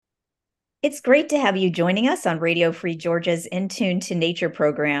It's great to have you joining us on Radio Free Georgia's In Tune to Nature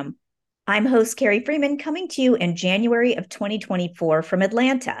program. I'm host Carrie Freeman, coming to you in January of 2024 from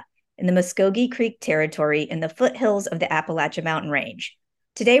Atlanta in the Muskogee Creek Territory in the foothills of the Appalachian Mountain Range.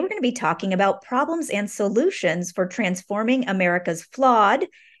 Today, we're going to be talking about problems and solutions for transforming America's flawed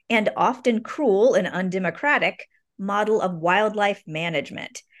and often cruel and undemocratic model of wildlife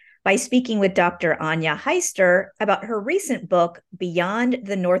management by speaking with Dr. Anja Heister about her recent book, Beyond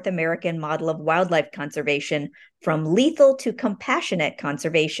the North American Model of Wildlife Conservation From Lethal to Compassionate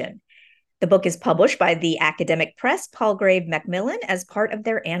Conservation. The book is published by the academic press Palgrave Macmillan as part of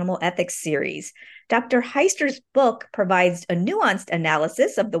their animal ethics series. Dr. Heister's book provides a nuanced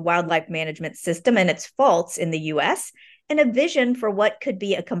analysis of the wildlife management system and its faults in the U.S., and a vision for what could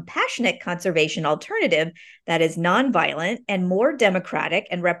be a compassionate conservation alternative that is nonviolent and more democratic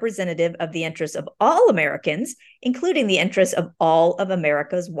and representative of the interests of all Americans, including the interests of all of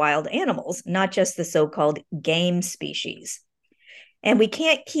America's wild animals, not just the so-called game species. And we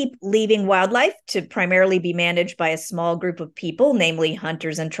can't keep leaving wildlife to primarily be managed by a small group of people, namely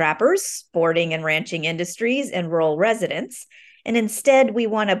hunters and trappers, sporting and ranching industries, and rural residents. And instead, we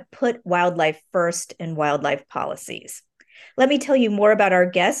want to put wildlife first in wildlife policies. Let me tell you more about our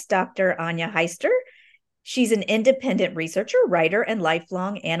guest, Dr. Anja Heister. She's an independent researcher, writer, and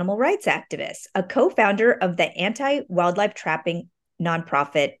lifelong animal rights activist, a co-founder of the anti-wildlife trapping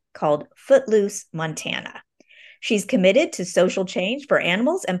nonprofit called Footloose Montana. She's committed to social change for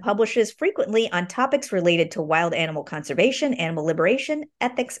animals and publishes frequently on topics related to wild animal conservation, animal liberation,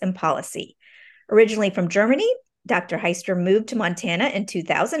 ethics, and policy. Originally from Germany, Dr. Heister moved to Montana in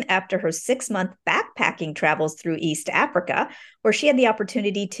 2000 after her 6-month backpacking travels through East Africa, where she had the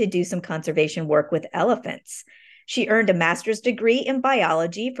opportunity to do some conservation work with elephants. She earned a master's degree in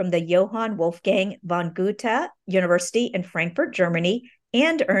biology from the Johann Wolfgang von Goethe University in Frankfurt, Germany,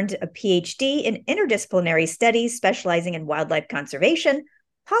 and earned a PhD in interdisciplinary studies specializing in wildlife conservation,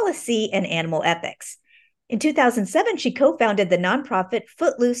 policy, and animal ethics. In 2007, she co-founded the nonprofit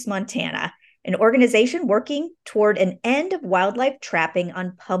Footloose Montana, an organization working toward an end of wildlife trapping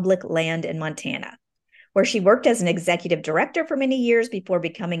on public land in Montana, where she worked as an executive director for many years before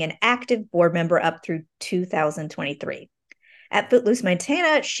becoming an active board member up through 2023. At Footloose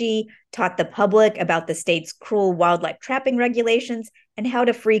Montana, she taught the public about the state's cruel wildlife trapping regulations and how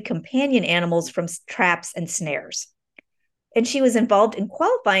to free companion animals from traps and snares. And she was involved in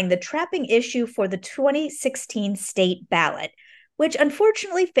qualifying the trapping issue for the 2016 state ballot, which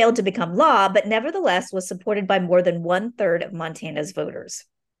unfortunately failed to become law, but nevertheless was supported by more than 1/3 of Montana's voters.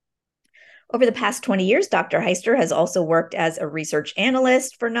 Over the past 20 years, Dr. Heister has also worked as a research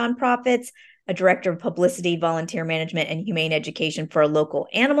analyst for nonprofits, a director of publicity, volunteer management, and humane education for a local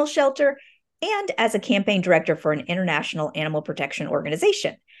animal shelter, and as a campaign director for an international animal protection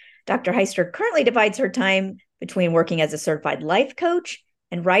organization. Dr. Heister currently divides her time between working as a certified life coach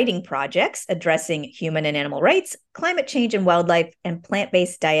and writing projects addressing human and animal rights, climate change and wildlife, and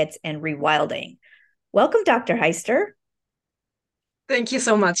plant-based diets and rewilding. Welcome, Dr. Heister. Thank you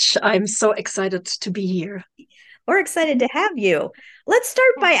so much. I'm so excited to be here. We're excited to have you. Let's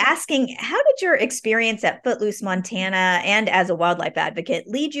start by asking, how did your experience at Footloose Montana and as a wildlife advocate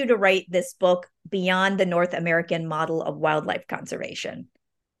lead you to write this book, Beyond the North American Model of Wildlife Conservation?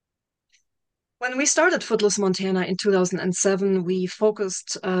 When we started Footloose Montana in 2007, we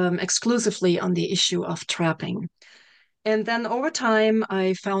focused exclusively on the issue of trapping. And then over time,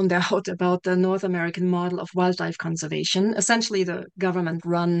 I found out about the North American model of wildlife conservation, essentially the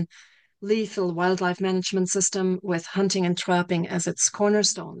government-run lethal wildlife management system with hunting and trapping as its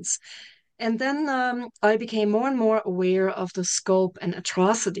cornerstones. And then I became more and more aware of the scope and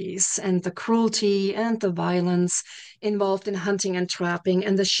atrocities and the cruelty and the violence involved in hunting and trapping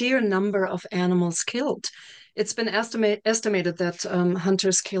and the sheer number of animals killed. It's been estimated that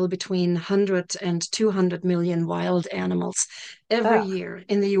hunters kill between 100 and 200 million wild animals every year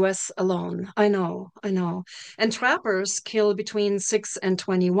in the US alone. I know. And trappers kill between 6 and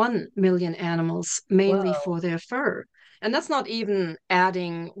 21 million animals, mainly Whoa. for their fur. And that's not even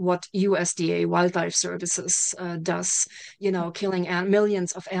adding what USDA Wildlife Services does, killing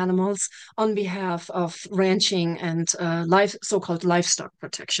millions of animals on behalf of ranching and so-called livestock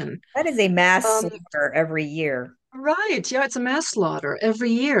protection. That is a mass slaughter every year. Right. Yeah, it's a mass slaughter every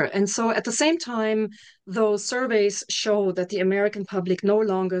year. And so at the same time, those surveys show that the American public no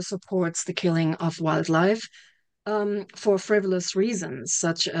longer supports the killing of wildlife. for frivolous reasons,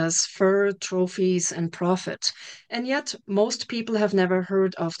 such as fur, trophies, and profit. And yet, most people have never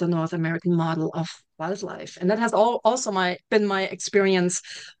heard of the North American model of wildlife. And that has also been my experience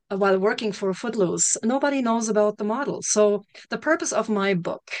while working for Footloose. Nobody knows about the model. So, the purpose of my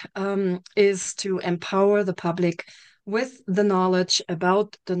book is to empower the public with the knowledge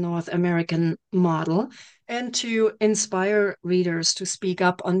about the North American model and to inspire readers to speak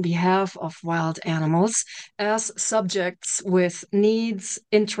up on behalf of wild animals as subjects with needs,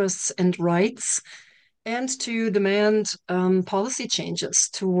 interests, and rights, and to demand policy changes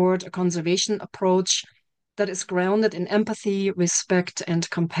toward a conservation approach that is grounded in empathy, respect, and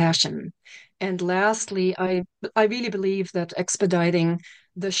compassion. And lastly, I really believe that expediting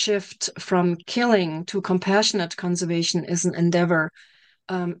the shift from killing to compassionate conservation is an endeavor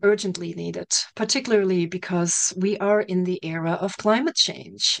urgently needed, particularly because we are in the era of climate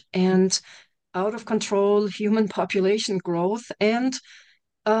change and out of control human population growth and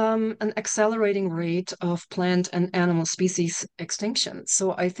an accelerating rate of plant and animal species extinction.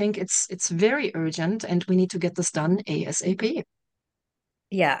 So I think it's very urgent, and we need to get this done ASAP.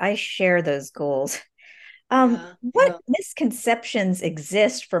 Yeah, I share those goals. Yeah, What yeah. misconceptions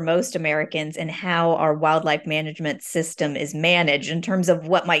exist for most Americans in how our wildlife management system is managed in terms of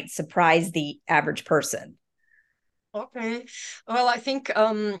what might surprise the average person? Okay. Well, I think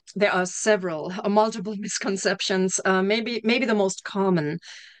there are several, multiple misconceptions. Maybe the most common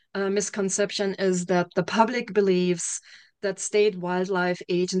misconception is that the public believes that state wildlife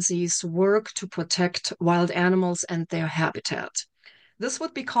agencies work to protect wild animals and their habitat. This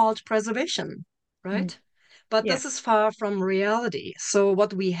would be called preservation, Mm, right? But yeah, this is far from reality. So,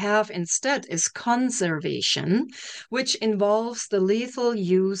 what we have instead is conservation, which involves the lethal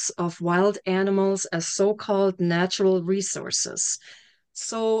use of wild animals as so called natural resources.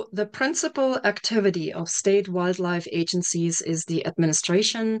 So, the principal activity of state wildlife agencies is the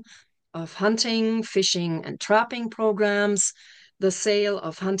administration of hunting, fishing, and trapping programs, the sale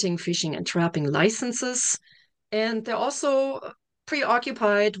of hunting, fishing, and trapping licenses, and they're also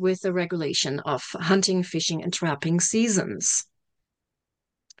preoccupied with the regulation of hunting, fishing, and trapping seasons.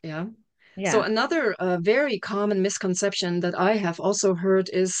 Yeah. So yeah. another very common misconception that I have also heard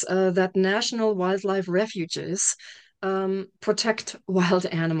is that national wildlife refuges protect wild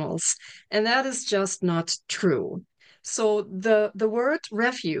animals, and that is just not true. So the word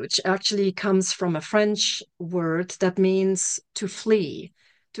refuge actually comes from a French word that means to flee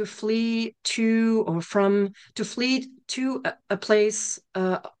to or from, to flee to a place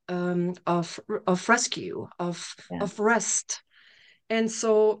of rescue, Yeah. of rest. And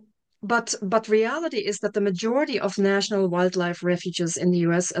so, but reality is that the majority of national wildlife refuges in the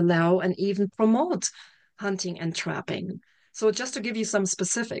US allow and even promote hunting and trapping. So just to give you some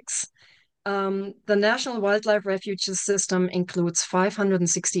specifics, the National Wildlife Refuges system includes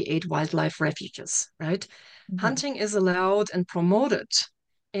 568 wildlife refuges, right? Mhm. Hunting is allowed and promoted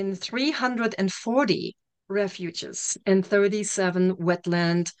in 340 refuges and 37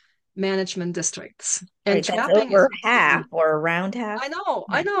 wetland management districts. And Right. That's trapping is over also half or around half. I know,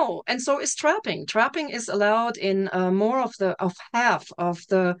 I Yeah. know. And so is trapping. Trapping is allowed in more of half of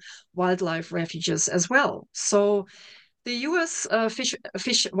the wildlife refuges as well. So the U.S.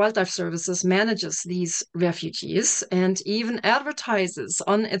 Fish Wildlife Services manages these refuges and even advertises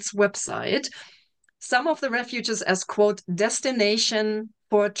on its website some of the refuges as, quote, destination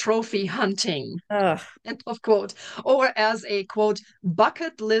for trophy hunting, Ugh. end of quote, or as a, quote,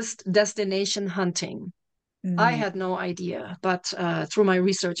 bucket list destination hunting. I Mm. had no idea, but through my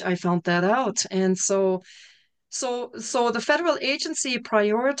research, I found that out. And so the federal agency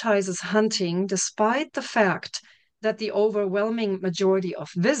prioritizes hunting despite the fact that the overwhelming majority of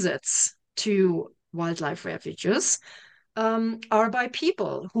visits to wildlife refuges are by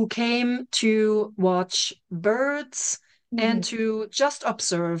people who came to watch birds and Mhm. to just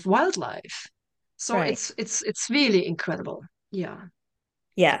observe wildlife. So Right. it's really incredible. Yeah.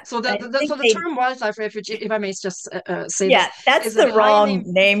 Yeah. So I think so the they, term wildlife refuge, if I may just say this, yeah, that's is a the wrong highly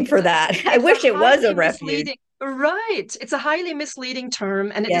name for that. I it's a wish it was a highly refuge. misleading, right? It's a highly misleading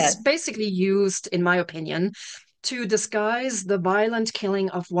term, and it is Yes. basically used, in my opinion, to disguise the violent killing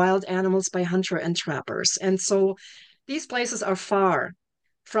of wild animals by hunter and trappers. And so these places are far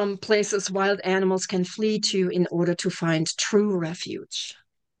from places wild animals can flee to in order to find true refuge.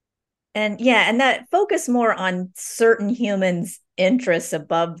 And yeah, and that focus more on certain humans' interests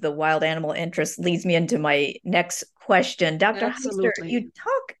above the wild animal interests leads me into my next question. Dr. Heister, you Absolutely.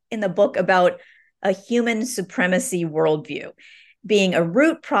 talk in the book about a human supremacy worldview. being a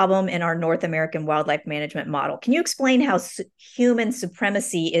root problem in our North American wildlife management model. Can you explain how human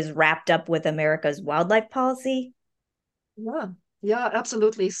supremacy is wrapped up with America's wildlife policy? Yeah, yeah,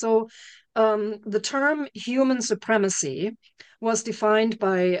 absolutely. So, the term human supremacy was defined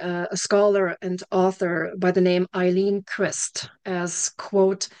by a scholar and author by the name Eileen Christ as,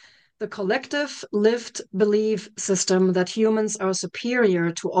 quote, the collective lived belief system that humans are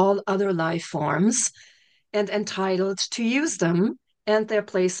superior to all other life forms and entitled to use them and their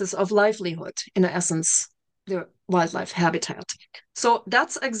places of livelihood, in essence, their wildlife habitat. So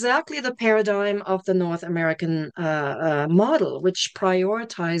that's exactly the paradigm of the North American model, which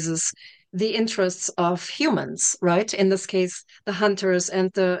prioritizes the interests of humans, right? In this case, the hunters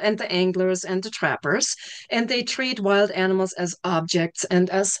and the anglers and the trappers, and they treat wild animals as objects and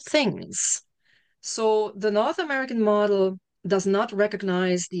as things. So the North American model does not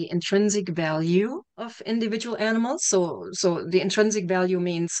recognize the intrinsic value of individual animals. So the intrinsic value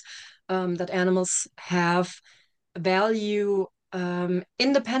means that animals have value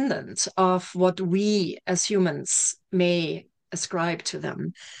independent of what we as humans may ascribe to them.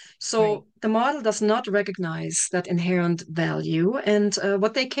 Right. So the model does not recognize that inherent value, and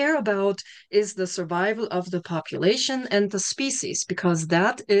what they care about is the survival of the population and the species, because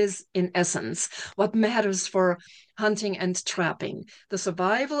that is, in essence, what matters for hunting and trapping. The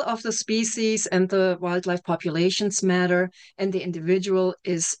survival of the species and the wildlife populations matter, and the individual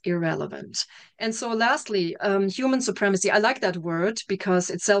is irrelevant. And so, lastly, human supremacy. I like that word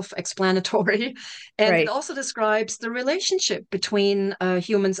because it's self-explanatory, and it Right. also describes the relationship between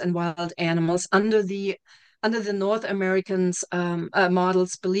humans and wild animals under the North Americans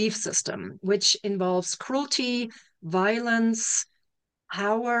model's belief system, which involves cruelty, violence,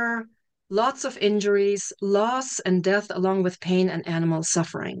 power, lots of injuries, loss and death, along with pain and animal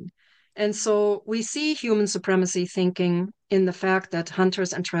suffering. And so we see human supremacy thinking in the fact that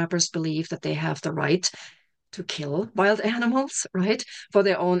hunters and trappers believe that they have the right to kill wild animals, right, for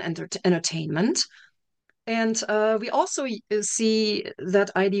their own entertainment. And we also see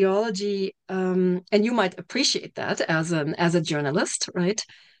that ideology, and you might appreciate that as a journalist, right,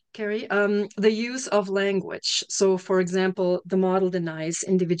 Carrie? The use of language. So, for example, the model denies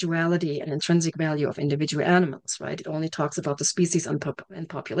individuality and intrinsic value of individual animals, right? It only talks about the species and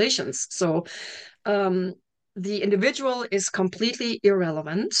populations. So, um, the individual is completely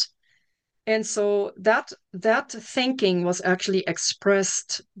irrelevant, and so that thinking was actually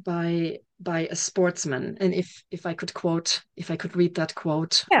expressed by a sportsman. And if I could read that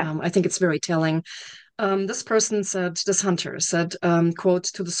quote, Yeah. I think it's very telling. This hunter said, quote,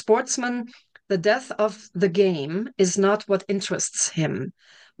 to the sportsman, the death of the game is not what interests him.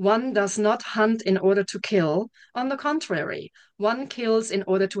 One does not hunt in order to kill. On the contrary, one kills in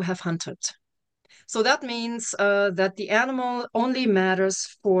order to have hunted. So that means that the animal only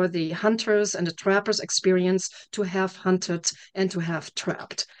matters for the hunters and the trappers' experience to have hunted and to have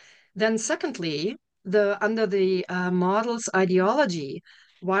trapped. Then, secondly, under the model's ideology,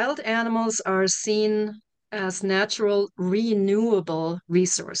 wild animals are seen as natural, renewable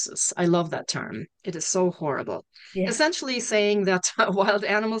resources. I love that term. It is so horrible. Yeah. Essentially saying that wild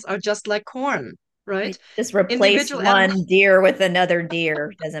animals are just like corn, right? Just replace Individual animals. one deer with another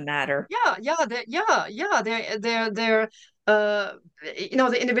deer. Doesn't matter. They're uh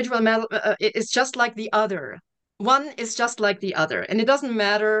the individual metal is just like the other. One is just like the other, and it doesn't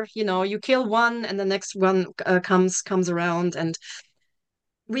matter, you kill one and the next one comes around, and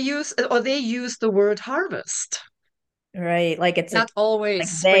they use the word harvest. Right. Like it's a That like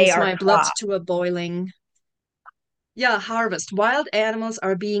always they brings are my blood crop. to a boiling. Yeah, harvest. Wild animals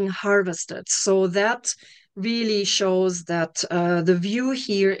are being harvested. So that really shows that the view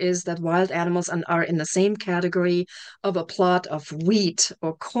here is that wild animals are in the same category of a plot of wheat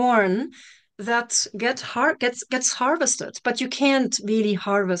or corn that gets harvested. But you can't really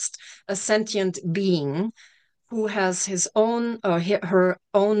harvest a sentient being who has his own or her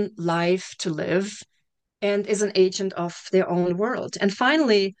own life to live and is an agent of their own world. And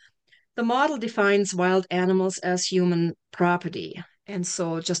finally, the model defines wild animals as human property. And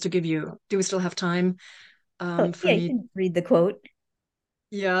so, just to give you, do we still have time Oh, for yeah, you me? can read the quote.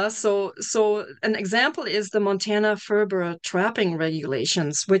 Yeah, so an example is the Montana fur bearer trapping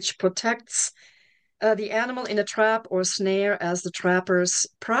regulations, which protects the animal in a trap or snare as the trapper's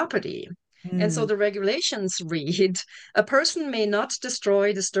property. And so Mm, the regulations read, a person may not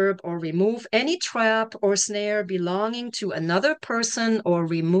destroy, disturb, or remove any trap or snare belonging to another person, or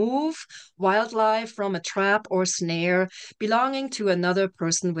remove wildlife from a trap or snare belonging to another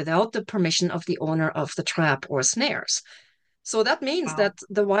person without the permission of the owner of the trap or snares. So that means wow. that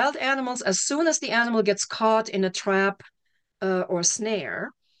the wild animals, as soon as the animal gets caught in a trap or snare,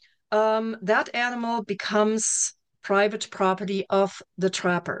 that animal becomes private property of the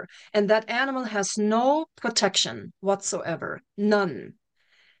trapper. And that animal has no protection whatsoever, none.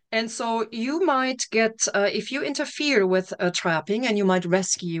 And so you might get, if you interfere with trapping and you might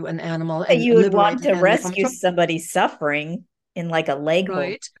rescue an animal and You would liberate want an to animal rescue from, somebody suffering in like a leg hold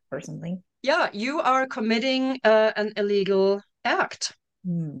right? or something. Yeah, you are committing an illegal act.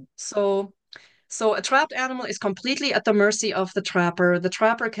 Hmm. So So a trapped animal is completely at the mercy of the trapper. The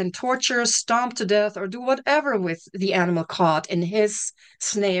trapper can torture, stomp to death, or do whatever with the animal caught in his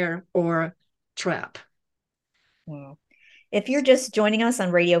snare or trap. Wow. If you're just joining us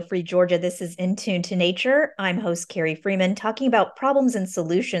on Radio Free Georgia, this is In Tune to Nature. I'm host Carrie Freeman, talking about problems and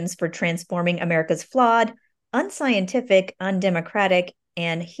solutions for transforming America's flawed, unscientific, undemocratic,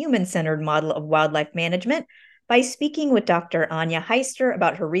 and human centered model of wildlife management by speaking with Dr. Anja Heister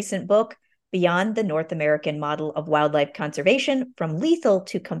about her recent book, Beyond the North American Model of Wildlife Conservation From Lethal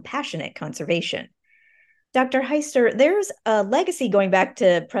to Compassionate Conservation. Dr. Heister, there's a legacy going back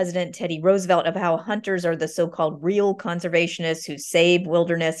to President Teddy Roosevelt of how hunters are the so called real conservationists who save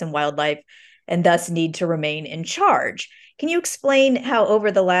wilderness and wildlife and thus need to remain in charge. Can you explain how,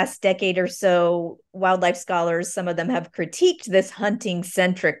 over the last decade or so, wildlife scholars, some of them have critiqued this hunting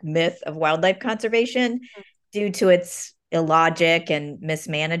centric myth of wildlife conservation due to its illogic and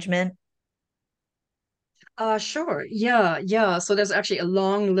mismanagement? Sure. Yeah, yeah. So there's actually a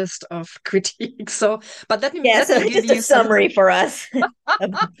long list of critiques. So, but let me Yeah, let so me give just a you some, summary for us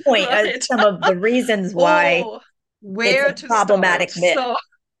of the point, right. some of the reasons why Oh, it's where a to start? problematic myth. So,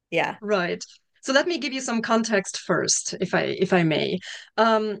 Yeah. right. So let me give you some context first, if I may.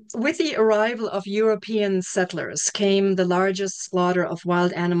 With the arrival of European settlers came the largest slaughter of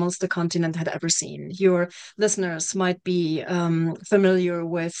wild animals the continent had ever seen. Your listeners might be familiar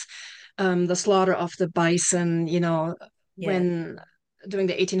with the slaughter of the bison, Yeah. when during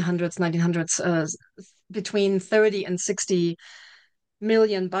the 1800s, 1900s, between 30 and 60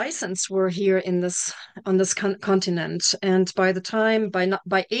 million bisons were here in this on this continent, and by the time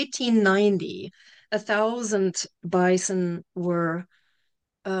by 1890, 1,000 bison were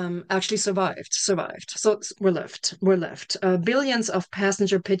actually survived. So we're left. Billions of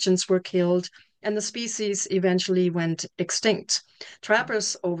passenger pigeons were killed, and the species eventually went extinct.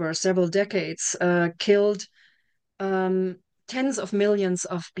 Trappers over several decades killed um, tens of millions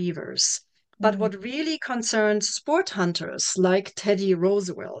of beavers. But Mm. what really concerned sport hunters like Teddy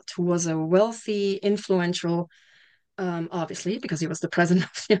Roosevelt, who was a wealthy, influential, obviously, because he was the president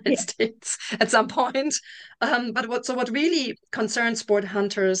of the United Yeah. States at some point. But what really concerned sport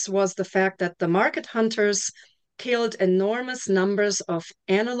hunters was the fact that the market hunters killed enormous numbers of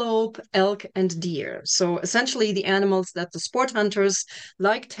antelope, elk, and deer. So essentially, the animals that the sport hunters,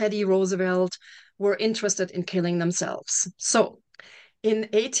 like Teddy Roosevelt, were interested in killing themselves. So in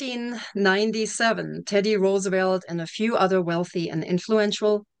 1897, Teddy Roosevelt and a few other wealthy and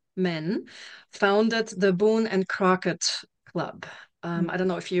influential men founded the Boone and Crockett Club. I don't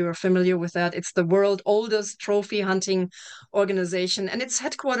know if you're familiar with that. It's the world's oldest trophy hunting organization, and it's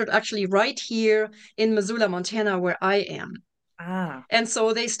headquartered actually right here in Missoula, Montana, where I am. Ah. And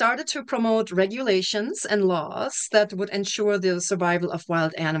so they started to promote regulations and laws that would ensure the survival of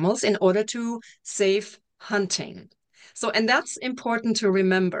wild animals in order to save hunting. So, and that's important to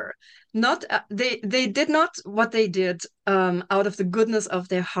remember. Not they did not what they did out of the goodness of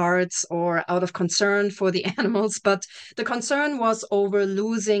their hearts or out of concern for the animals, but the concern was over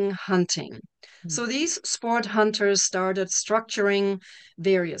losing hunting. So these sport hunters started structuring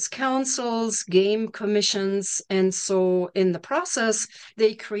various councils, game commissions, and so in the process,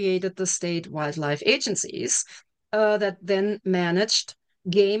 they created the state wildlife agencies that then managed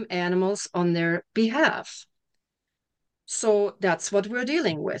game animals on their behalf. So that's what we're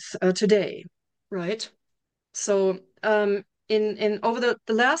dealing with today, right? So in over the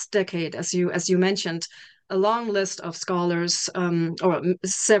last decade, as you mentioned, a long list of scholars or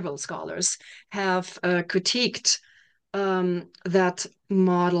several scholars have critiqued that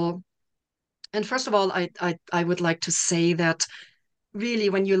model. And first of all, I would like to say that really,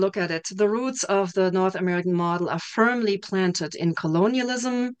 when you look at it, the roots of the North American model are firmly planted in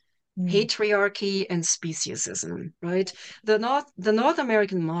colonialism, Mm. patriarchy, and speciesism, right? The North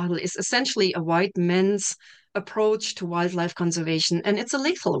American model is essentially a white man's approach to wildlife conservation, and it's a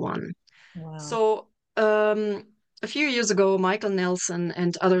lethal one. Wow. So a few years ago, Michael Nelson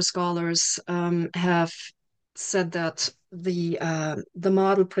and other scholars have said that the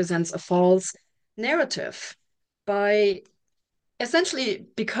model presents a false narrative by essentially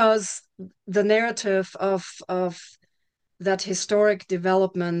because the narrative of that historic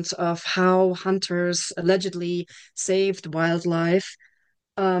development of how hunters allegedly saved wildlife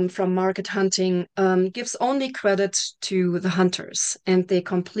from market hunting gives only credit to the hunters, and they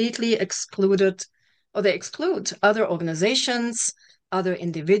completely excluded, or they exclude other organizations, other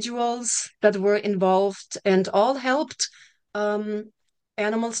individuals that were involved, and all helped um,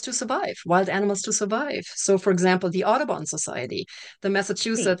 animals to survive, wild animals to survive. So, for example, the Audubon Society, the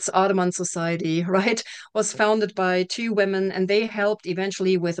Massachusetts Audubon Society, right, was founded by two women, and they helped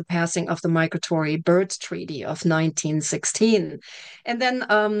eventually with the passing of the Migratory Bird Treaty of 1916. And then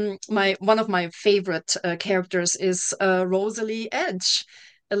my one of my favorite characters is Rosalie Edge,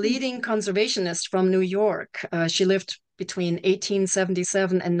 a leading conservationist from New York. She lived between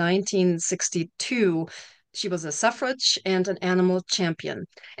 1877 and 1962. She was a suffrage and an animal champion.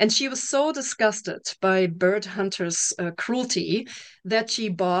 And she was so disgusted by bird hunters' cruelty that she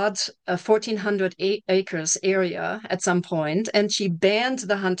bought a 1,400 acres area at some point, and she banned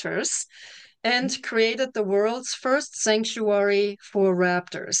the hunters and created the world's first sanctuary for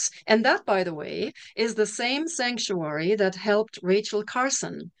raptors. And that, by the way, is the same sanctuary that helped Rachel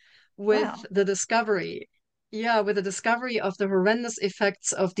Carson with Wow. the discovery. Yeah, with the discovery of the horrendous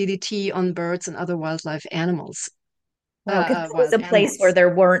effects of DDT on birds and other wildlife animals, Wow, because it was wild a place where animals.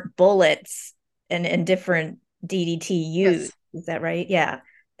 there weren't bullets and different DDT used. Yes. Is that right? Yeah.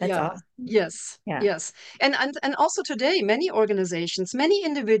 That's Yeah, awesome. yes, Yeah. yes. And also today, many organizations, many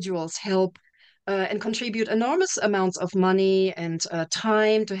individuals help and contribute enormous amounts of money and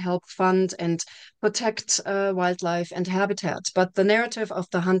time to help fund and protect wildlife and habitat. But the narrative of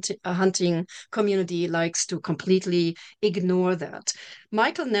the hunting community likes to completely ignore that.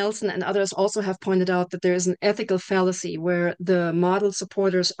 Michael Nelson and others also have pointed out that there is an ethical fallacy where the model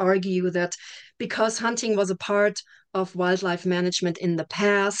supporters argue that because hunting was a part of wildlife management in the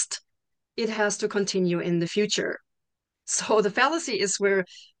past, it has to continue in the future. So the fallacy is where,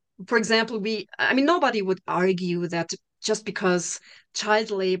 for example, I mean, nobody would argue that just because child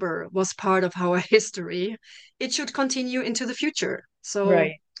labor was part of our history, it should continue into the future. So,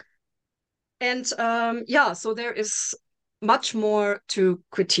 Right. and yeah, so there is much more to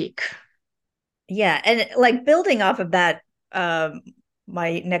critique. Yeah. And like building off of that, um,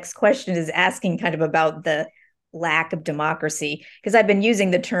 my next question is asking kind of about the lack of democracy, because I've been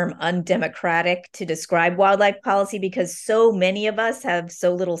using the term undemocratic to describe wildlife policy because so many of us have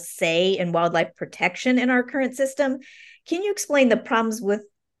so little say in wildlife protection in our current system. Can you explain the problems with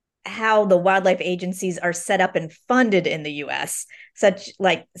how the wildlife agencies are set up and funded in the US, such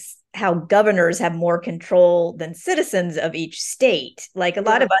like how governors have more control than citizens of each state? Like a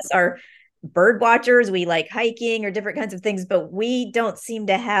lot Yeah, of us are bird watchers, we like hiking or different kinds of things, but we don't seem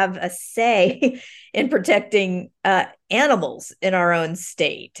to have a say in protecting animals in our own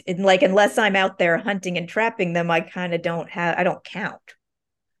state. And like, unless I'm out there hunting and trapping them, I kind of don't have, I don't count.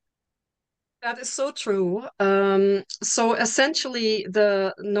 that is so true. So essentially,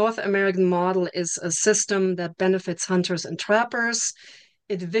 the North American model is a system that benefits hunters and trappers.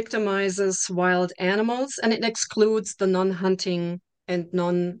 It victimizes wild animals and it excludes the non-hunting and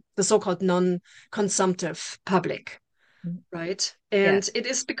the so-called non-consumptive public, right? Yeah. And it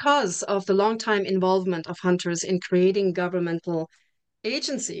is because of the long time involvement of hunters in creating governmental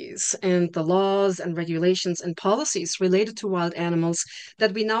agencies and the laws and regulations and policies related to wild animals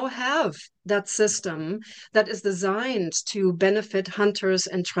that we now have that system that is designed to benefit hunters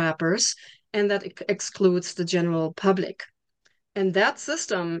and trappers and that excludes the general public. And that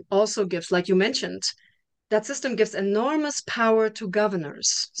system also gives, like you mentioned, that system gives enormous power to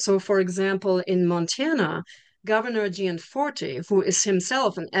governors. So, for example, in Montana, Governor Gianforte, who is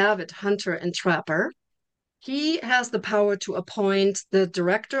himself an avid hunter and trapper, he has the power to appoint the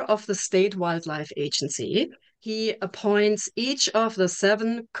director of the state wildlife agency. He appoints each of the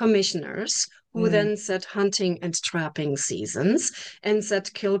 7 commissioners who Mm, then set hunting and trapping seasons and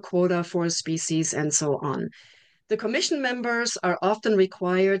set kill quota for species and so on. The commission members are often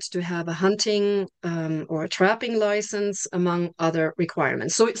required to have a hunting or a trapping license, among other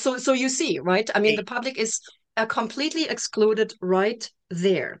requirements. So you see, right? I mean, the right. public is completely excluded right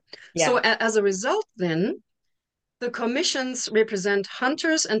there. So Yeah. as a result, then the commissions represent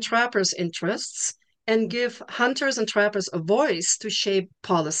hunters and trappers' interests and give hunters and trappers a voice to shape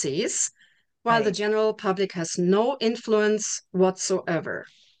policies, while the Right. general public has no influence whatsoever.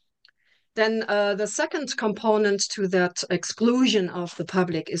 Then the second component to that exclusion of the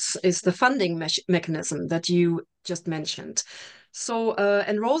public is the funding mechanism that you just mentioned. So,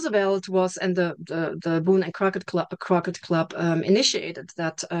 and Roosevelt was, and the Boone and Crockett Club initiated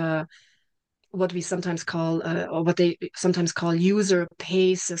that what we sometimes call, or what they sometimes call user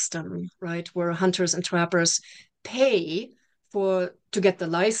pay system, right? Where hunters and trappers pay to get the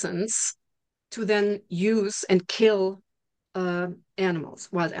license to then use and kill animals,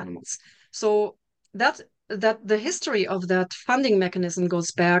 wild animals. So that the history of that funding mechanism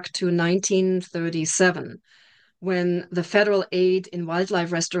goes back to 1937, when the Federal Aid in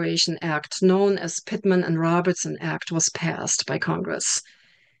Wildlife Restoration Act, known as Pittman and Robertson Act, was passed by Congress.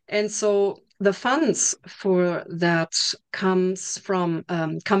 And so the funds for that come from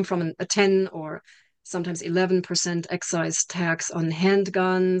a 10 or sometimes 11% excise tax on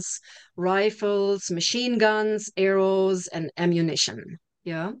handguns, rifles, machine guns, arrows, and ammunition.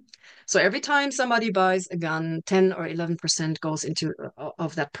 Yeah. So every time somebody buys a gun, 10 or 11% goes into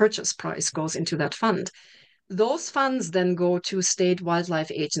of that purchase price goes into that fund. Those funds then go to state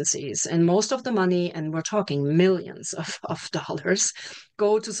wildlife agencies, and most of the money, and we're talking millions of dollars,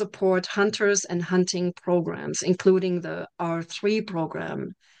 go to support hunters and hunting programs, including the R3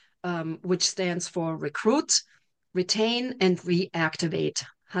 program, which stands for Recruit, Retain, and Reactivate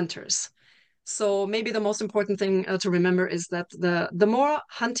Hunters. So maybe the most important thing to remember is that the more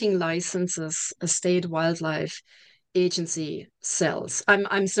hunting licenses a state wildlife agency sells.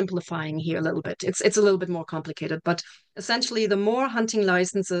 I'm simplifying here a little bit. It's a little bit more complicated, but essentially, the more hunting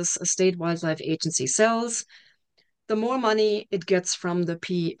licenses a state wildlife agency sells, the more money it gets from the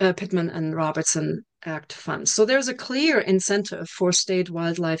Pittman and Robertson Act funds. So there's a clear incentive for state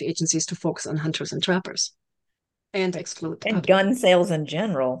wildlife agencies to focus on hunters and trappers and exclude the And public. gun sales in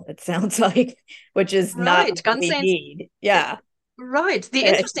general, it sounds like, which is not Right, what gun we sales. need. Yeah. Right. The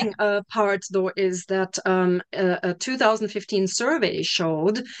interesting part, though, is that a 2015 survey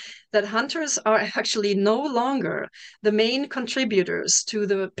showed that hunters are actually no longer the main contributors to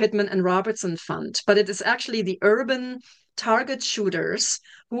the Pittman and Robertson Fund, but it is actually the urban target shooters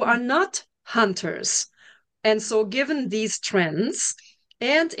who are not hunters. And so, given these trends,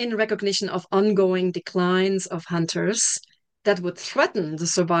 and in recognition of ongoing declines of hunters that would threaten the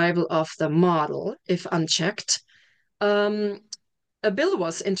survival of the model if unchecked, um, a bill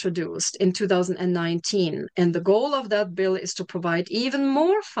was introduced in 2019, and the goal of that bill is to provide even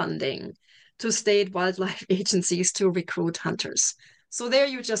more funding to state wildlife agencies to recruit hunters. So there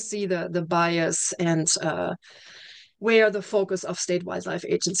you just see the bias and where the focus of state wildlife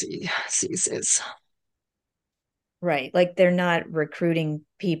agencies is. Right. Like they're not recruiting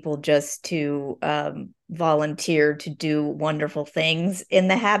people just to volunteer to do wonderful things in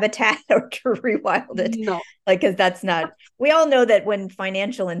the habitat or to rewild it. No. Like, because that's not, we all know that when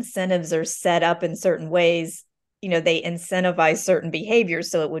financial incentives are set up in certain ways, they incentivize certain behaviors.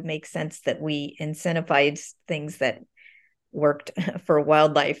 So it would make sense that we incentivize things that worked for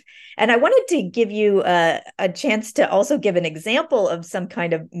wildlife. And I wanted to give you a chance to also give an example of some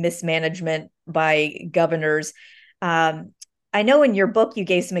kind of mismanagement by governors. I know in your book you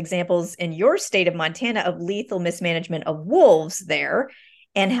gave some examples in your state of Montana of lethal mismanagement of wolves there,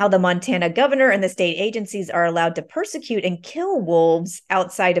 and how the Montana governor and the state agencies are allowed to persecute and kill wolves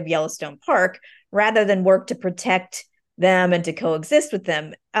outside of Yellowstone Park rather than work to protect them and to coexist with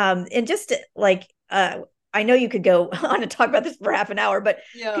them. And just like I know you could go on and talk about this for half an hour, but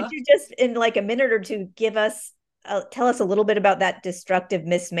could Yeah. you just in like a minute or two give us tell us a little bit about that destructive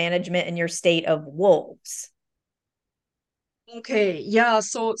mismanagement in your state of wolves? Okay, yeah.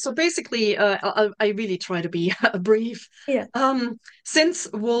 So basically, I really try to be brief. Yeah. Since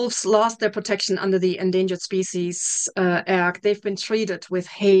wolves lost their protection under the Endangered Species Act, they've been treated with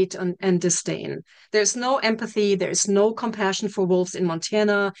hate and disdain. There's no empathy, there's no compassion for wolves in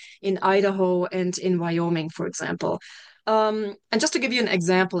Montana, in Idaho, and in Wyoming, for example. And just to give you an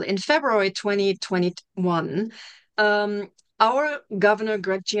example, in February 2021, um, our governor,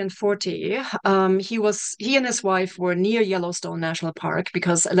 Greg Gianforte, he and his wife were near Yellowstone National Park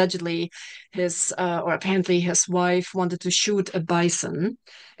because allegedly or apparently his wife wanted to shoot a bison.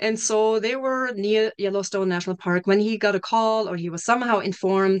 And so they were near Yellowstone National Park when he got a call, or he was somehow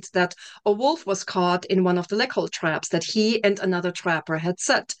informed that a wolf was caught in one of the leg hold traps that he and another trapper had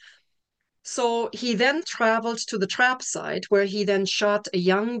set. So he then traveled to the trap site where he then shot a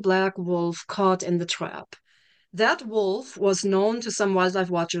young black wolf caught in the trap. That wolf was known to some wildlife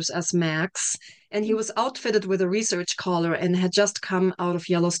watchers as Max, and he was outfitted with a research collar and had just come out of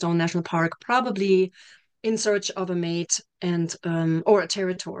Yellowstone National Park, probably in search of a mate and or a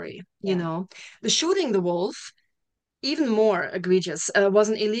territory. Yeah. The shooting the wolf, even more egregious, was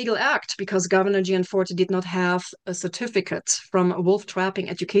an illegal act because Governor Gianforte did not have a certificate from a wolf trapping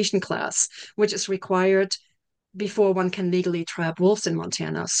education class, which is required before one can legally trap wolves in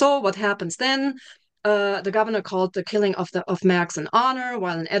Montana. So what happens then? The governor called the killing of Max an honor,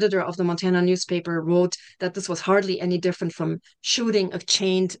 while an editor of the Montana newspaper wrote that this was hardly any different from shooting a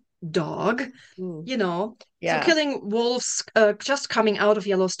chained dog, Ooh, you know. So yeah. killing wolves just coming out of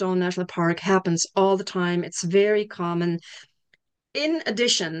Yellowstone National Park happens all the time. It's very common. In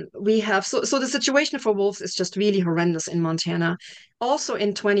addition, we have so the situation for wolves is just really horrendous in Montana. Also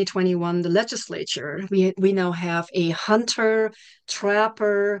in 2021, the legislature, we now have a hunter,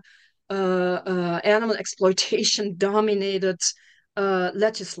 trapper, animal exploitation dominated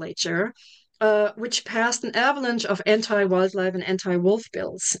legislature, which passed an avalanche of anti-wildlife and anti-wolf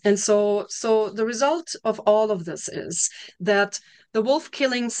bills. And so the result of all of this is that the wolf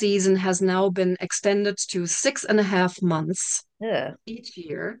killing season has now been extended to 6.5 months Ugh. each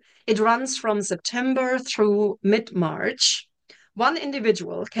year. It runs from September through mid-March. One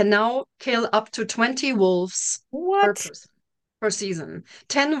individual can now kill up to 20 wolves per What? person per season.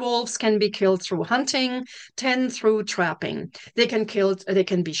 10 wolves can be killed through hunting, 10 through trapping. They can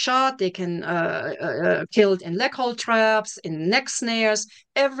be shot, they can killed in leg hold traps, in neck snares,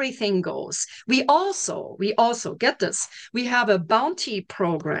 everything goes. We also get this. We have a bounty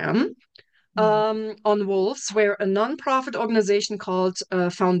program Mm. on wolves, where a nonprofit organization called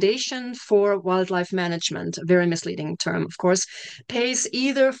Foundation for Wildlife Management, a very misleading term, of course, pays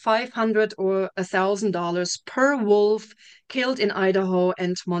either $500 or $1,000 per wolf killed in Idaho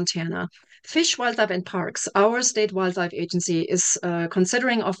and Montana. Fish, Wildlife, and Parks, our state wildlife agency, is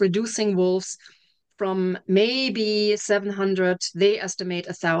considering of reducing wolves from maybe 700, they estimate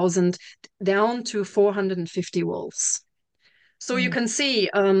 1,000, down to 450 wolves. So you Mm. can see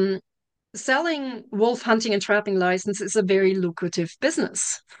selling wolf hunting and trapping license is a very lucrative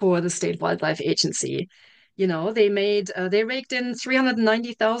business for the state wildlife agency. You know, they raked in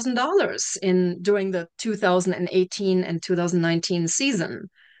 $390,000 in during the 2018 and 2019 season.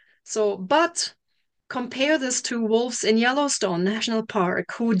 So, but compare this to wolves in Yellowstone National Park,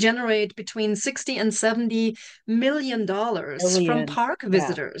 who generate between 60 and 70 million dollars from Millions. park Yeah.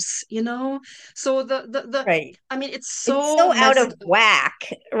 visitors, you know? So the Right. I mean, it's It's so so out of messed up.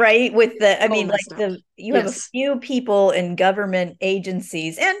 whack, right? With the, I So mean, like messed up. the, you have a Yes. few people in government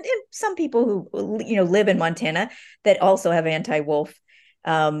agencies and some people who, live in Montana that also have anti-wolf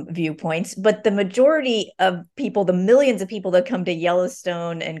viewpoints. But the majority of people, the millions of people that come to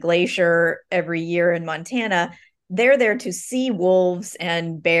Yellowstone and Glacier every year in Montana, they're there to see wolves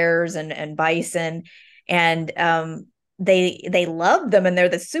and bears and bison. And they love them and they're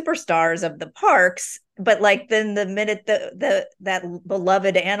the superstars of the parks, but like then the minute the that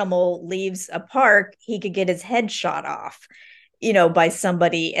beloved animal leaves a park, he could get his head shot off, by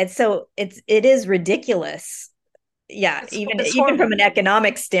somebody. And so it is ridiculous. Yeah, It's even from horrible. an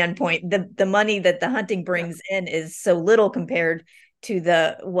economic standpoint, the money that the hunting Yeah, brings in is so little compared to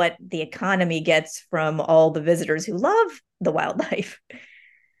the what the economy gets from all the visitors who love the wildlife.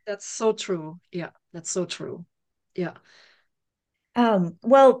 that's so true. Yeah, that's so true. Yeah.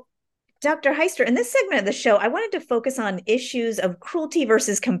 Well, Dr. Heister, in this segment of the show, I wanted to focus on issues of cruelty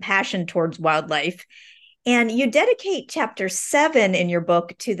versus compassion towards wildlife. And you dedicate chapter 7 in your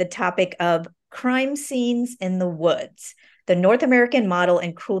book to the topic of crime scenes in the woods, the North American model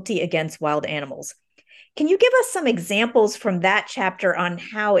and cruelty against wild animals. Can you give us some examples from that chapter on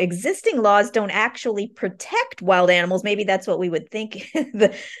how existing laws don't actually protect wild animals? Maybe that's what we would think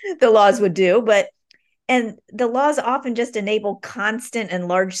the laws would do, but and the laws often just enable constant and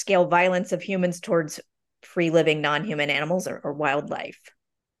large scale violence of humans towards free living non human animals or wildlife.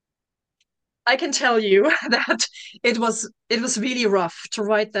 I can tell you that it was really rough to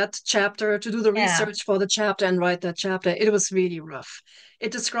write that chapter, to do the Yeah. research for the chapter and write that chapter. It was really rough.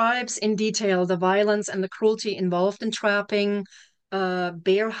 It describes in detail the violence and the cruelty involved in trapping,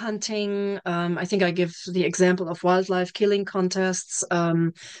 bear hunting. I think I give the example of wildlife killing contests,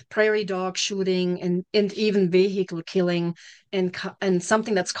 prairie dog shooting, and even vehicle killing, and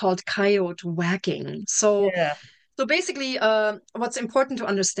something that's called coyote whacking. Yeah. So basically, what's important to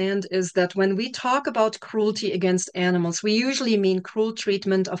understand is that when we talk about cruelty against animals, we usually mean cruel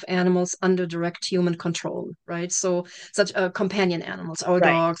treatment of animals under direct human control, right? So such companion animals, our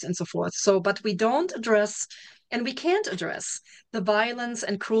Right. dogs and so forth. So, but we don't address, and we can't address, the violence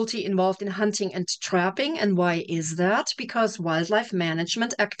and cruelty involved in hunting and trapping. And why is that? Because wildlife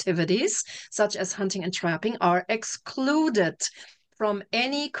management activities, such as hunting and trapping, are excluded from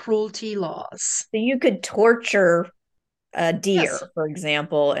any cruelty laws. So you could torture a Yes, deer, for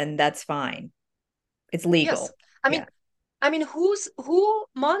example, and that's fine. It's yes. legal. I Yeah. mean, who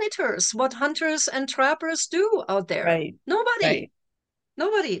monitors what hunters and trappers do out there? Right. Nobody.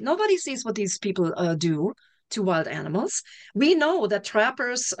 Right. Nobody sees what these people do to wild animals. We know that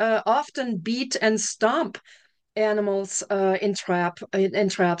trappers often beat and stomp animals in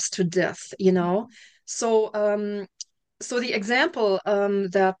traps to death. So so the example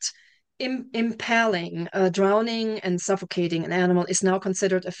that impaling, drowning and suffocating an animal is now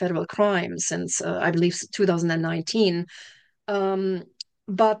considered a federal crime since I believe 2019. Um,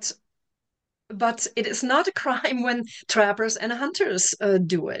 but but it is not a crime when trappers and hunters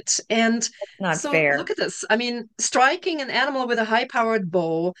do it. And Not so fair. look at this. I mean, striking an animal with a high-powered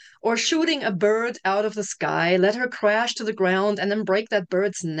bow or shooting a bird out of the sky, let her crash to the ground and then break that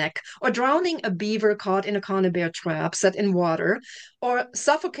bird's neck, or drowning a beaver caught in a conibear trap set in water, or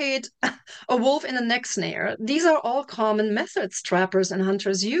suffocate a wolf in a neck snare. These are all common methods trappers and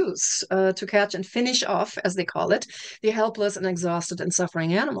hunters use to catch and finish off, as they call it, the helpless and exhausted and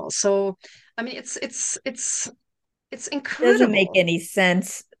suffering animals. So I mean, it's Doesn't make incredible. any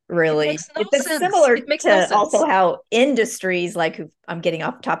sense, It really. makes no It's sense. similar It makes no to also sense. how industries like who I'm getting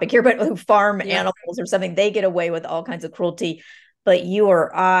off topic here, but who farm Yeah, animals or something, they get away with all kinds of cruelty. But you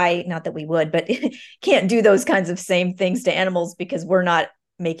or I, not that we would, but can't do those kinds of same things to animals because we're not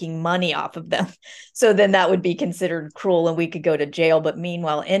making money off of them. So then that would be considered cruel and we could go to jail. But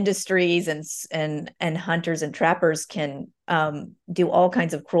meanwhile, industries and hunters and trappers can do all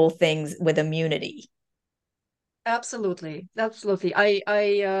kinds of cruel things with immunity. absolutely, absolutely.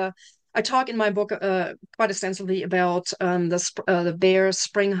 I talk in my book quite extensively about the bear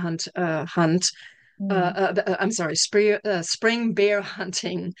spring hunt. Mm. I'm sorry, spring bear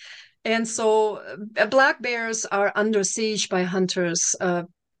hunting. And so black bears are under siege by hunters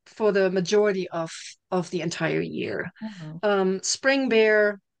for the majority of the entire year. Oh. Spring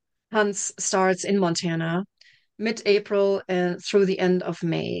bear hunts starts in Montana mid-April and through the end of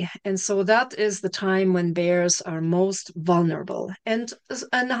May. And so that is the time when bears are most vulnerable. And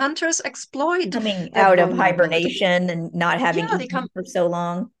hunters exploit Coming that out of vulnerability. hibernation and not having Yeah, they eaten come for so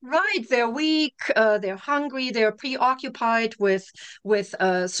long. right. They're weak, they're hungry, they're preoccupied with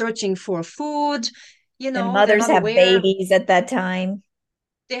searching for food. You And know, they're mothers not have aware. babies at that time.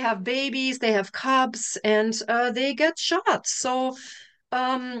 They have babies, they have cubs, and they get shot. So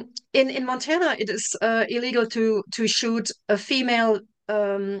in Montana, it is illegal to shoot a female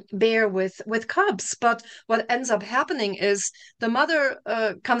bear with cubs. But what ends up happening is the mother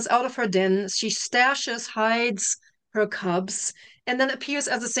comes out of her den, she stashes, hides her cubs, and then appears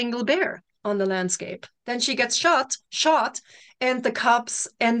as a single bear on the landscape. Then she gets shot, and the cubs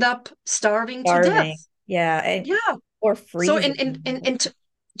end up starving to Starving. death. Yeah. Yeah. Or So freezing.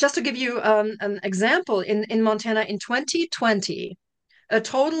 just to give you an example, in Montana in 2020, a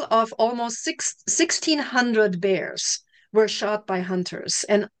total of almost 1,600 bears were shot by hunters.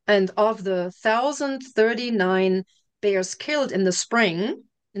 And of the 1,039 bears killed in the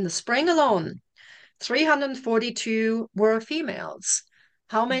spring alone, 342 were females.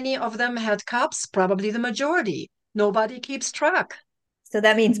 How many of them had cubs? Probably the majority. Nobody keeps track. So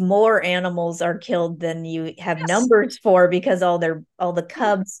that means more animals are killed than you have Yes. numbers for because all the Yeah.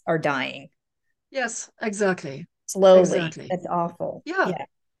 cubs are dying Yes, exactly. slowly. Exactly. That's awful. Yeah. Yeah.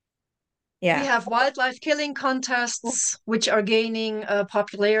 We Yeah. have wildlife killing contests, which are gaining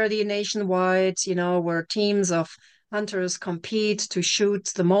popularity nationwide, you know, where teams of hunters compete to shoot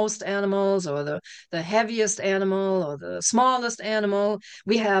the most animals or the heaviest animal or the smallest animal.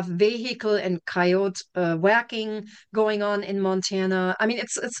 We have vehicle and coyote whacking going on in Montana. I mean,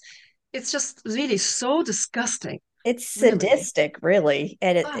 it's just really so disgusting, It's really. sadistic, really,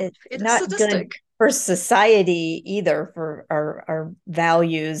 and Ah, it's it is not good sadistic. for society either, for our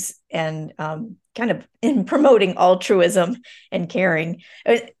values and kind of in promoting altruism and caring.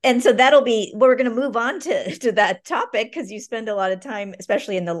 And so that'll be we're going to move on to that topic because you spend a lot of time,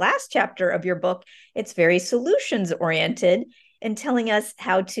 especially in the last chapter of your book. It's very solutions oriented and telling us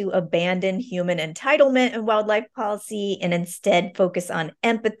how to abandon human entitlement and wildlife policy and instead focus on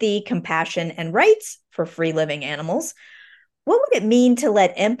empathy, compassion, and rights for free living animals. What would it mean to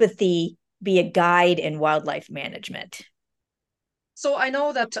let empathy be a guide in wildlife management? So I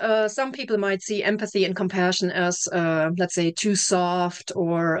know that some people might see empathy and compassion as, let's say, too soft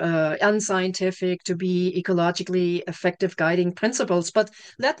or unscientific to be ecologically effective guiding principles. But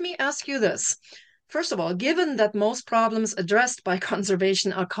let me ask you this. First of all, given that most problems addressed by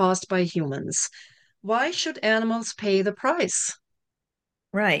conservation are caused by humans, why should animals pay the price?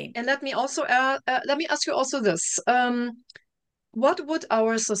 Right. And let me ask you also this. What would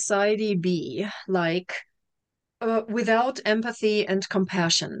our society be like without empathy and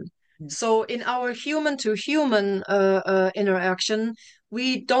compassion? So in our human to human interaction,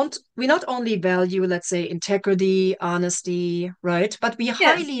 we not only value, let's say, integrity, honesty, right? But we Yes.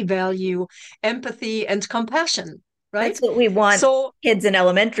 highly value empathy and compassion, That's right? what we want So kids in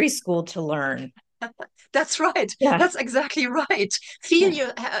elementary school to learn. That's right. Yeah. That's exactly right. Feel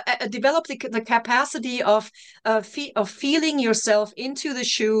Yeah. your develop the capacity of feeling yourself into the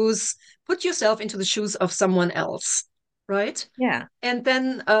shoes, put yourself into the shoes of someone else, right? Yeah. And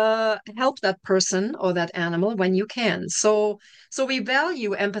then help that person or that animal when you can. So we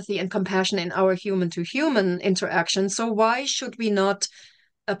value empathy and compassion in our human to human interaction. So why should we not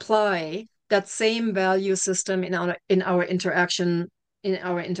apply that same value system in our interactions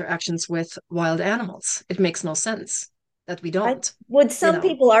with wild animals? It makes no sense that we I don't, would you some know.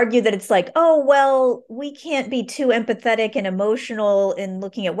 people argue that it's like, oh, well, we can't be too empathetic and emotional in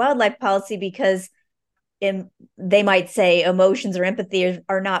looking at wildlife policy because they might say emotions or empathy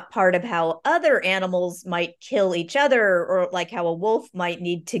are not part of how other animals might kill each other, or like how a wolf might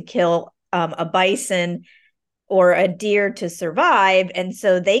need to kill a bison or a deer to survive. And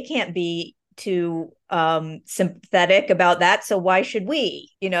so they can't be too sympathetic about that. So why should we?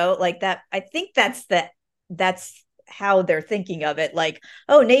 Like that. I think that's how they're thinking of it. Like,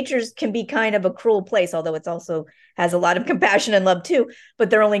 oh, nature's can be kind of a cruel place, although it's also has a lot of compassion and love too. But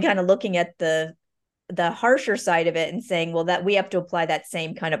they're only kind of looking at the harsher side of it and saying, well, that we have to apply that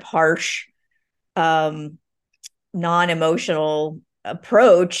same kind of harsh, um, non-emotional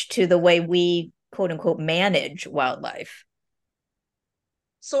approach to the way we quote unquote manage wildlife.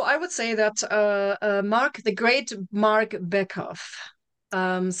 So I would say that the great Mark Bekoff,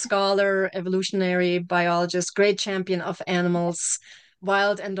 scholar, evolutionary biologist, great champion of animals,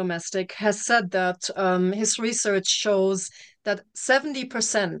 wild and domestic, has said that his research shows that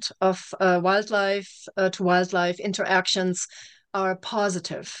 70% of wildlife to wildlife interactions are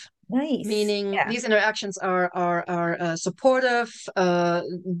positive, Nice. meaning Yeah. these interactions are supportive.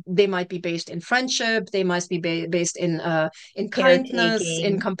 They might be based in friendship. They might be based in kindness, in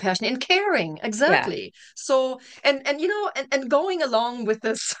Caretaking. compassion, in caring. Yeah. Exactly. So and going along with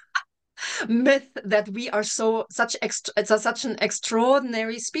this myth that we are such an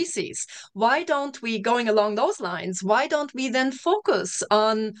extraordinary species. Why don't we, going along those lines, why don't we then focus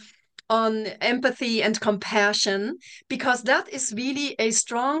on empathy and compassion, because that is really a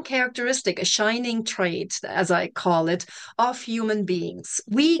strong characteristic, a shining trait, as I call it, of human beings.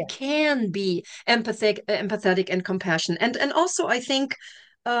 We Yeah. can be empathetic and compassionate. And also, I think,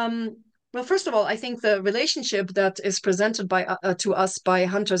 well, first of all, I think the relationship that is presented to us by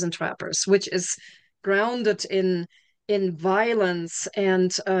hunters and trappers, which is grounded in violence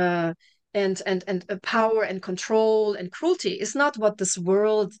and power and control and cruelty, is not what this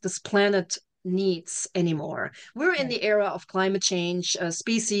world, this planet needs anymore. We're in Yeah. the era of climate change,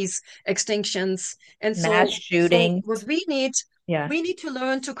 species extinctions, and Mass so shootings. what Yeah. we need to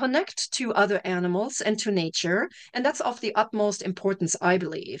learn to connect to other animals and to nature, and that's of the utmost importance, I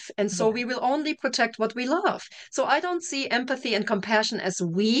believe. And so Yeah. we will only protect what we love. So I don't see empathy and compassion as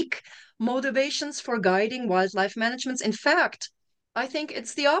weak motivations for guiding wildlife managements. In fact, I think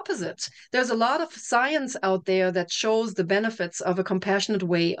it's the opposite. There's a lot of science out there that shows the benefits of a compassionate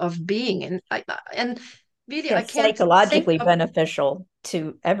way of being, and really, I Yes, can't think psychologically of. beneficial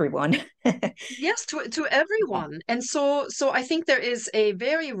to everyone. Yes, to everyone. And so I think there is a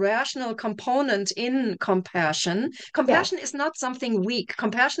very rational component in compassion. Yeah. Compassion is not something weak.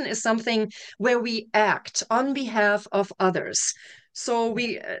 Compassion is something where we act on behalf of others. So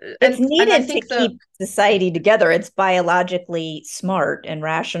we It's and I needed to think the keep society together. It's biologically smart and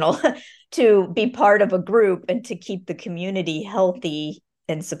rational to be part of a group and to keep the community healthy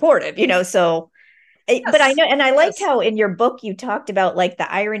and supportive, So, but I yes, know, and I liked yes. how in your book you talked about like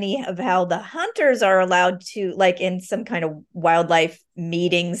the irony of how the hunters are allowed to, like in some kind of wildlife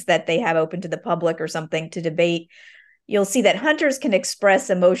meetings that they have open to the public or something to debate, you'll see that hunters can express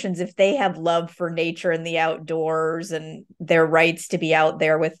emotions if they have love for nature and the outdoors and their rights to be out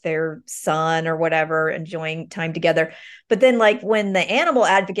there with their son or whatever, enjoying time together. But then, like, when the animal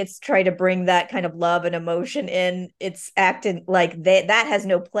advocates try to bring that kind of love and emotion in, it's acted like that has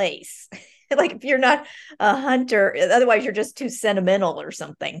no place. Like, if you're not a hunter, otherwise, you're just too sentimental or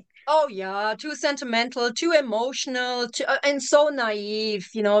something. Oh yeah, too sentimental, too emotional, and so naive,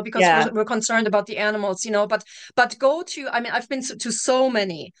 because Yeah. we're concerned about the animals, But go to, I mean, I've been to so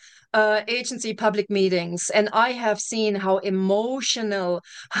many agency public meetings, and I have seen how emotional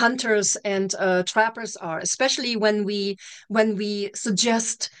hunters and trappers are, especially when we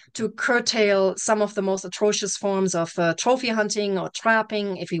suggest to curtail some of the most atrocious forms of trophy hunting or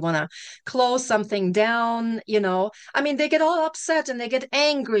trapping, if we want to close something down. I mean, they get all upset and they get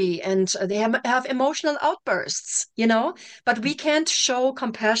angry angry and they have emotional outbursts, but we can't show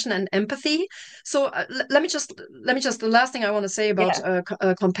compassion and empathy. So let me just the last thing I want to say about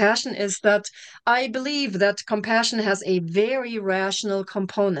Yeah. compassion is that I believe that compassion has a very rational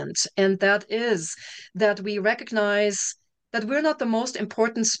component, and that is that we recognize that we're not the most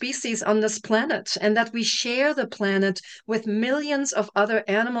important species on this planet, and that we share the planet with millions of other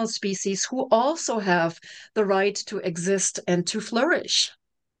animal species who also have the right to exist and to flourish.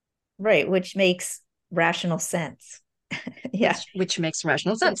 Right, which makes rational sense. Yeah. Which makes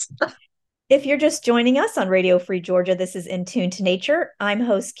rational sense. If you're just joining us on Radio Free Georgia, this is In Tune to Nature. I'm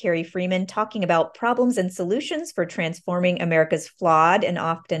host Carrie Freeman, talking about problems and solutions for transforming America's flawed and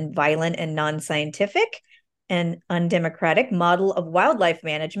often violent and non-scientific and undemocratic model of wildlife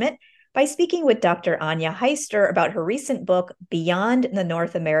management by speaking with Dr. Anja Heister about her recent book, Beyond the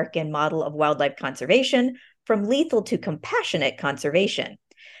North American Model of Wildlife Conservation: From Lethal to Compassionate Conservation.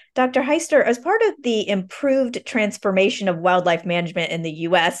 Dr. Heister, as part of the improved transformation of wildlife management in the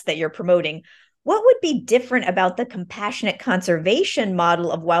US that you're promoting, what would be different about the compassionate conservation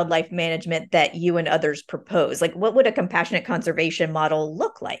model of wildlife management that you and others propose? Like, what would a compassionate conservation model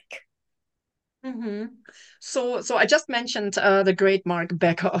look like? Mm-hmm. So I just mentioned the great Mark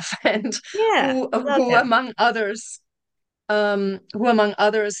Beckhoff, and Yeah, who love who him. among others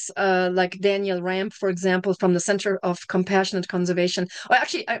like Daniel Ramp, for example, from the Center of Compassionate Conservation, or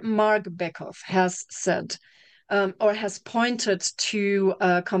actually Mark Beckhoff has said or has pointed to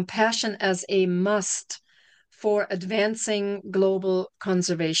compassion as a must for advancing global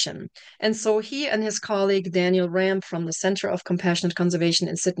conservation. And so he and his colleague Daniel Ramp from the Center of Compassionate Conservation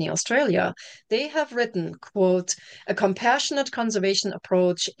in Sydney, Australia, they have written, quote, "A compassionate conservation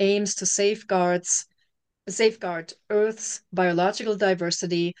approach aims to safeguard Earth's biological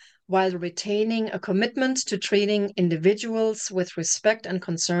diversity while retaining a commitment to treating individuals with respect and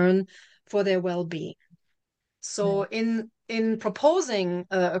concern for their well-being." So in proposing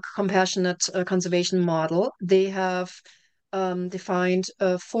a compassionate conservation model, they have defined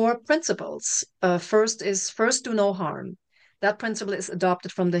four principles. First, do no harm. That principle is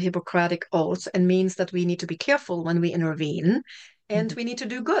adopted from the Hippocratic Oath and means that we need to be careful when we intervene, and Mhm. we need to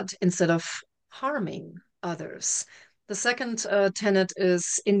do good instead of harming others. The second tenet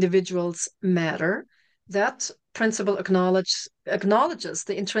is individuals matter. That principle acknowledges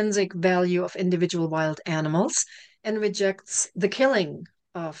the intrinsic value of individual wild animals and rejects the killing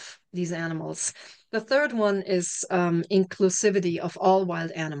of these animals. The third one is inclusivity of all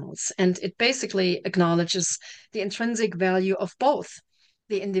wild animals, and it basically acknowledges the intrinsic value of both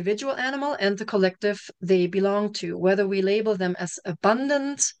the individual animal and the collective they belong to, whether we label them as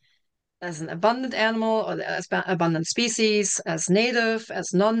an abundant animal or as abundant species, as native,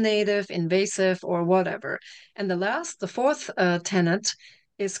 as non-native, invasive, or whatever. And the fourth tenet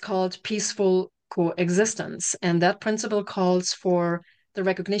is called peaceful coexistence. And that principle calls for the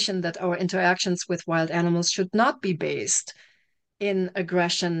recognition that our interactions with wild animals should not be based in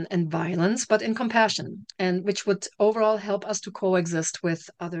aggression and violence, but in compassion, and which would overall help us to coexist with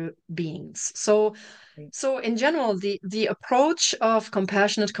other beings. So in general, the approach of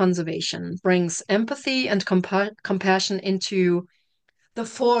compassionate conservation brings empathy and compassion into the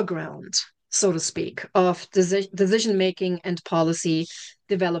foreground, so to speak, of decision making and policy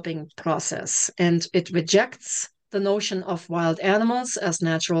developing process. And it rejects the notion of wild animals as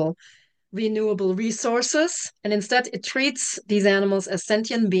natural renewable resources, and instead it treats these animals as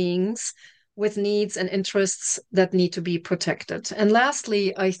sentient beings with needs and interests that need to be protected. And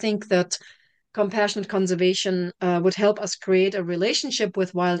lastly, I think that compassionate conservation would help us create a relationship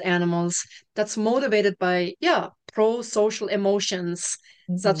with wild animals that's motivated by, yeah, pro-social emotions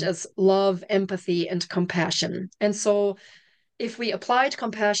such Mhm. as love, empathy, and compassion. And so if we applied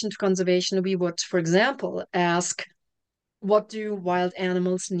compassion to conservation, we would, for example, ask, what do wild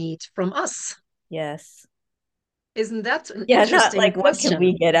animals need from us? Yes. Isn't that an Yeah, not interesting like what can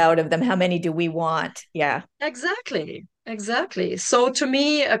we question? get out of them? How many do we want? Yeah. Exactly, exactly. So to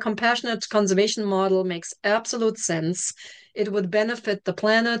me, a compassionate conservation model makes absolute sense. It would benefit the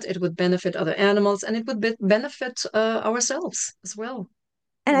planet, it would benefit other animals, and it would benefit ourselves as well,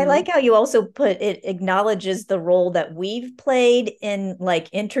 And you I like know? how you also put it acknowledges the role that we've played in like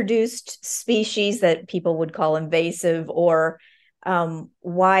introduced species that people would call invasive, or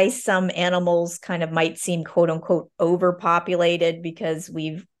why some animals kind of might seem quote unquote overpopulated because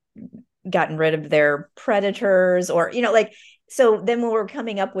we've gotten rid of their predators, or like, so then when we're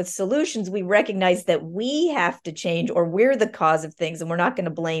coming up with solutions, we recognize that we have to change, or we're the cause of things, and we're not going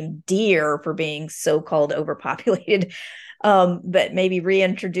to blame deer for being so-called overpopulated. But maybe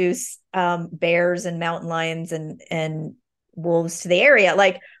reintroduce bears and mountain lions and wolves to the area.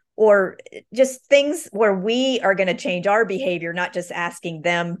 Like, or just things where we are going to change our behavior, not just asking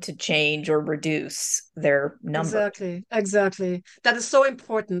them to change or reduce their numbers. Exactly, exactly. That is so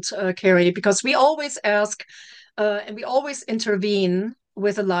important, Carrie, because we always ask and we always intervene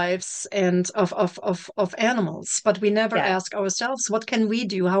with the lives and of animals, but we never Yeah. ask ourselves, what can we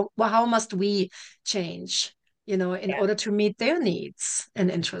do? How must we change, in Yeah. order to meet their needs and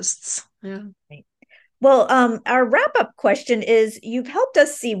interests? Yeah. Right. Well, our wrap up question is you've helped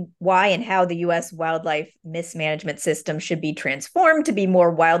us see why and how the U.S. wildlife mismanagement system should be transformed to be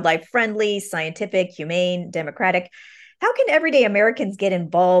more wildlife friendly, scientific, humane, democratic. How can everyday Americans get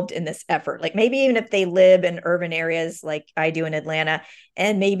involved in this effort? Like maybe even if they live in urban areas like I do in Atlanta,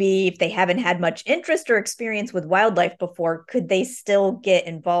 and maybe if they haven't had much interest or experience with wildlife before, could they still get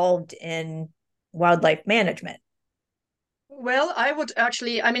involved in wildlife management? Well, I would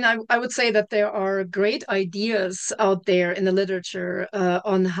actually, I would say that there are great ideas out there in the literature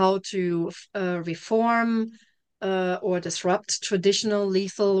on how to reform or disrupt traditional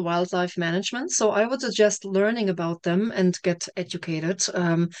lethal wildlife management. So I would suggest learning about them and get educated.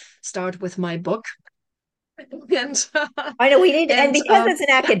 Start with my book. And I know we need, and and because it's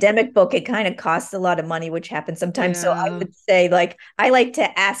an academic book, it kind of costs a lot of money, which happens sometimes. So I yeah. would say, like, I like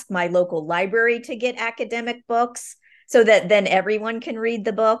to ask my local library to get academic books so that then everyone can read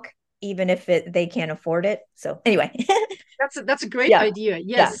the book, even if they can't afford it. So anyway, That's a great yeah, idea.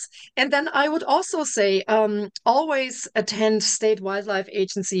 yeah, Yes. And then I would also say always attend state wildlife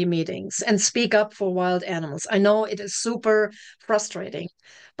agency meetings and speak up for wild animals. I know it is super frustrating,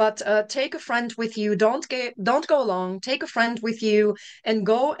 but take a friend with you. Don't go along. Take a friend with you and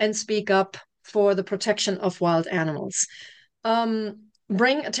go and speak up for the protection of wild animals.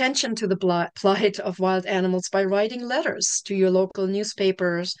 Bring attention to the plight of wild animals by writing letters to your local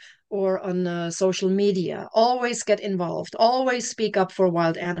newspapers or on social media. Always get involved. Always speak up for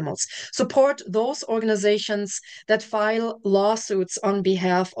wild animals. Support those organizations that file lawsuits on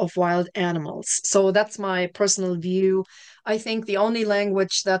behalf of wild animals. So that's my personal view. I think the only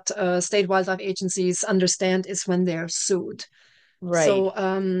language that state wildlife agencies understand is when they're sued. right. So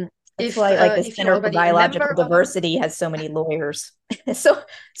That's why, like, the if you're Center for already a Biological member of a Diversity has so many lawyers. So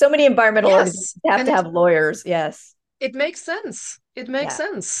many environmental organizations yes, have and to have lawyers. Yes. it makes sense. It makes Yeah.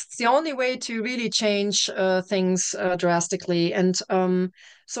 sense. It's the only way to really change things drastically. And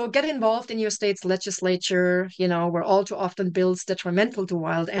so get involved in your state's legislature, where all too often bills detrimental to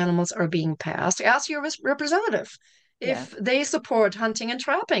wild animals are being passed. Ask your representative Yeah. if they support hunting and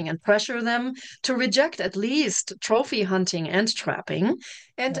trapping and pressure them to reject at least trophy hunting and trapping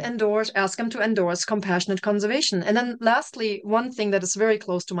and Right. ask them to endorse compassionate conservation. And then lastly, one thing that is very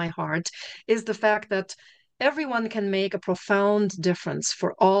close to my heart is the fact that everyone can make a profound difference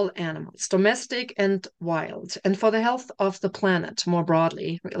for all animals, domestic and wild, and for the health of the planet more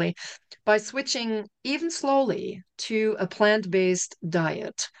broadly, really, by switching even slowly to a plant-based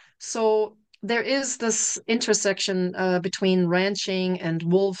diet. So there is this intersection between ranching and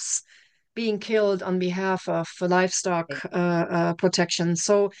wolves being killed on behalf of livestock protection.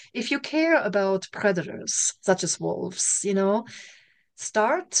 So if you care about predators such as wolves,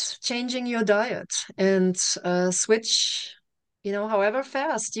 start changing your diet and switch, however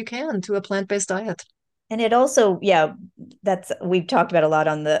fast you can to a plant-based diet. And it also, yeah, that's we've talked about a lot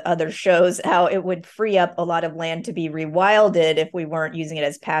on the other shows how it would free up a lot of land to be rewilded if we weren't using it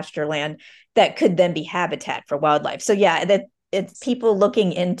as pasture land that could then be habitat for wildlife. So yeah, that it's people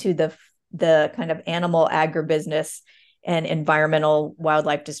looking into the kind of animal agribusiness and environmental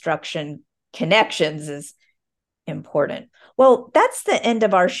wildlife destruction connections is important. Well, that's the end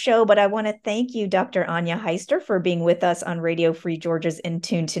of our show, but I want to thank you, Dr. Anja Heister, for being with us on Radio Free Georgia's In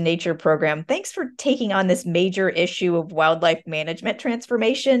Tune to Nature program. Thanks for taking on this major issue of wildlife management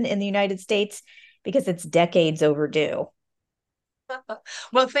transformation in the United States because it's decades overdue.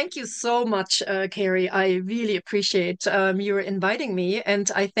 Well, thank you so much, Carrie. I really appreciate you inviting me,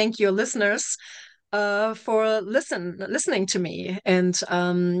 and I thank your listeners for listening to me. And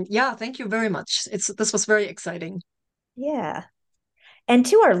yeah, thank you very much. This was very exciting. Yeah. And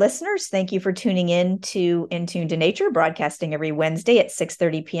to our listeners, thank you for tuning in Tune to Nature, broadcasting every Wednesday at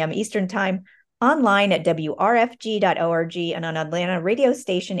 6:30 p.m. Eastern Time, online at wrfg.org and on Atlanta radio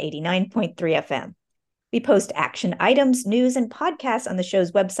station 89.3 FM. We post action items, news, and podcasts on the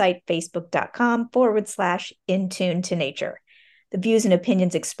show's website, facebook.com/In Tune to Nature. The views and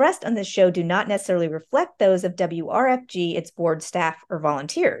opinions expressed on this show do not necessarily reflect those of WRFG, its board staff, or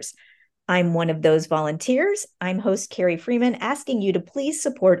volunteers. I'm one of those volunteers. I'm host Carrie Freeman, asking you to please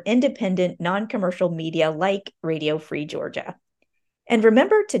support independent, non-commercial media like Radio Free Georgia. And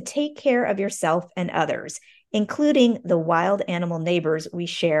remember to take care of yourself and others. including the wild animal neighbors we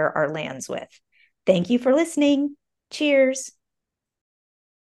share our lands with. Thank you for listening. Cheers.